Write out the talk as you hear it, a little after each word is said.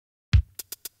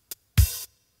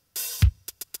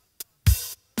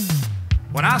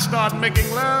When I start making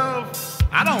love,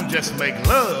 I don't just make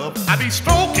love, I be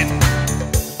stroking.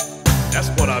 That's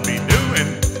what I be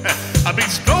doing. I be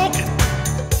stroking.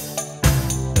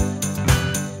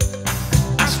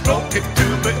 I stroke it to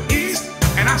the east,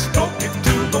 and I stroke it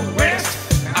to the west.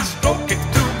 I stroke it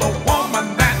to the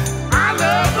woman that I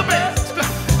love the best.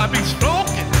 I be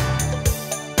stroking.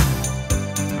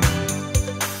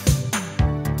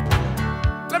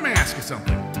 Let me ask you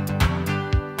something.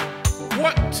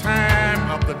 What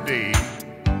time of the day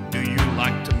do you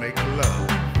like to make love?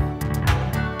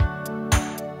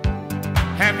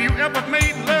 Have you ever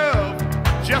made love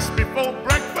just before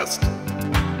breakfast?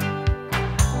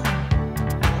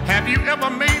 Have you ever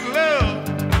made love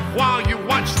while you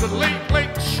watch the Late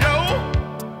Late Show?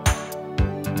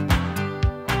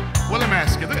 Well, let me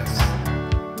ask you this.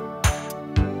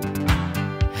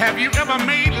 Have you ever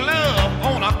made love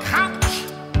on a couch?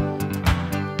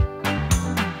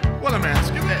 Well, let me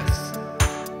ask you this.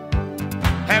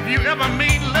 Have you ever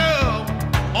made love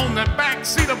on the back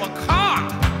seat of a car?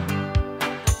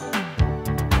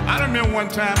 I remember one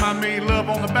time I made love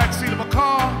on the back seat of a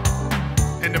car,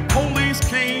 and the police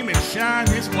came and shined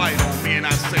his light on me, and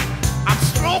I said, I'm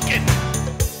stroking.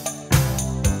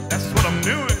 That's what I'm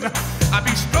doing. I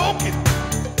be stroking.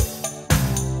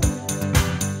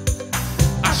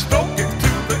 I stroke it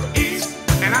to the east,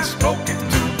 and I stroke it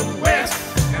to the west,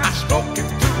 and I stroke it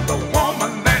to the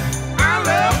woman that I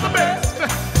love the best.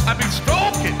 I be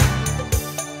stroking.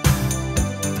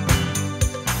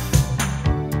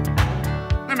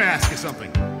 Let me ask you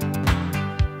something.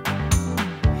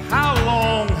 How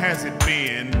long has it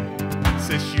been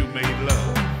since you made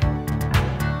love?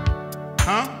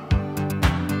 Huh?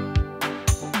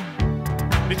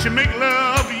 Did you make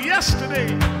love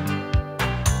yesterday?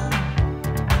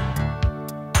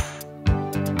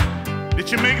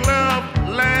 Did you make love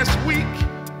last week?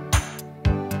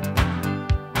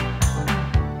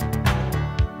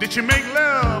 Did you make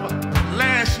love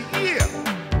last year?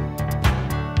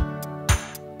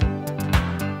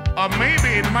 Or maybe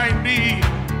it might be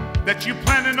that you're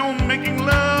planning on making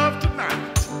love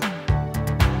tonight.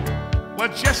 Well,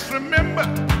 just remember,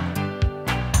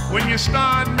 when you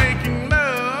start making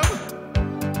love,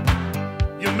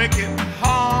 you make it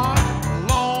hard,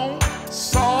 long,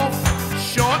 soft,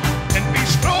 short, and be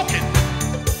stroking.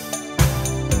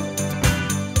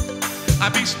 I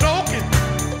be stroking.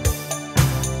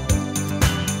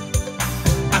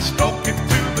 I stroke it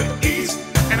to the east,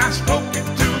 and I stroke it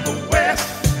to the west,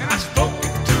 and I stroke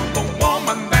it to the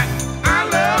woman that I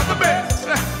love the best.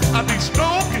 I be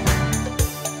stroking.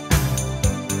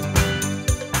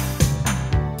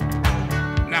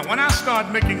 Now, when I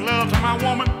start making love to my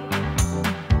woman,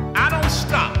 I don't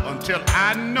stop until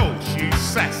I know she's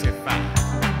satisfied.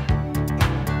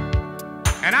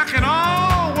 And I can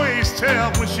always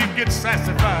tell when she gets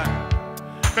satisfied,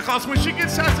 because when she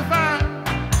gets satisfied,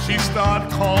 she started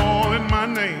calling my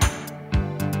name.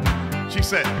 She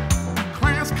said,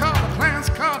 Clarence Carter, Clarence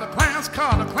Carter, Clarence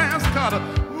Carter, Clarence Carter.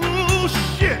 Ooh,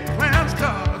 shit, Clarence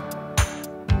Carter.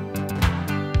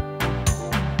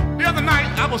 The other night,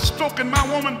 I was stroking my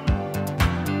woman,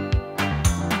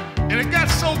 and it got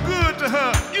so good to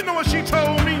her. You know what she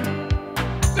told me?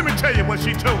 Let me tell you what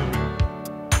she told me.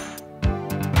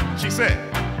 She said,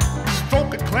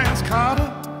 stroke it, Clarence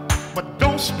Carter, but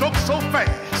don't stroke so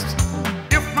fast.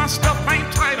 If my stuff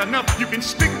ain't tight enough, you can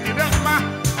stick it up my...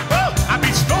 Oh, I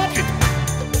be stroking.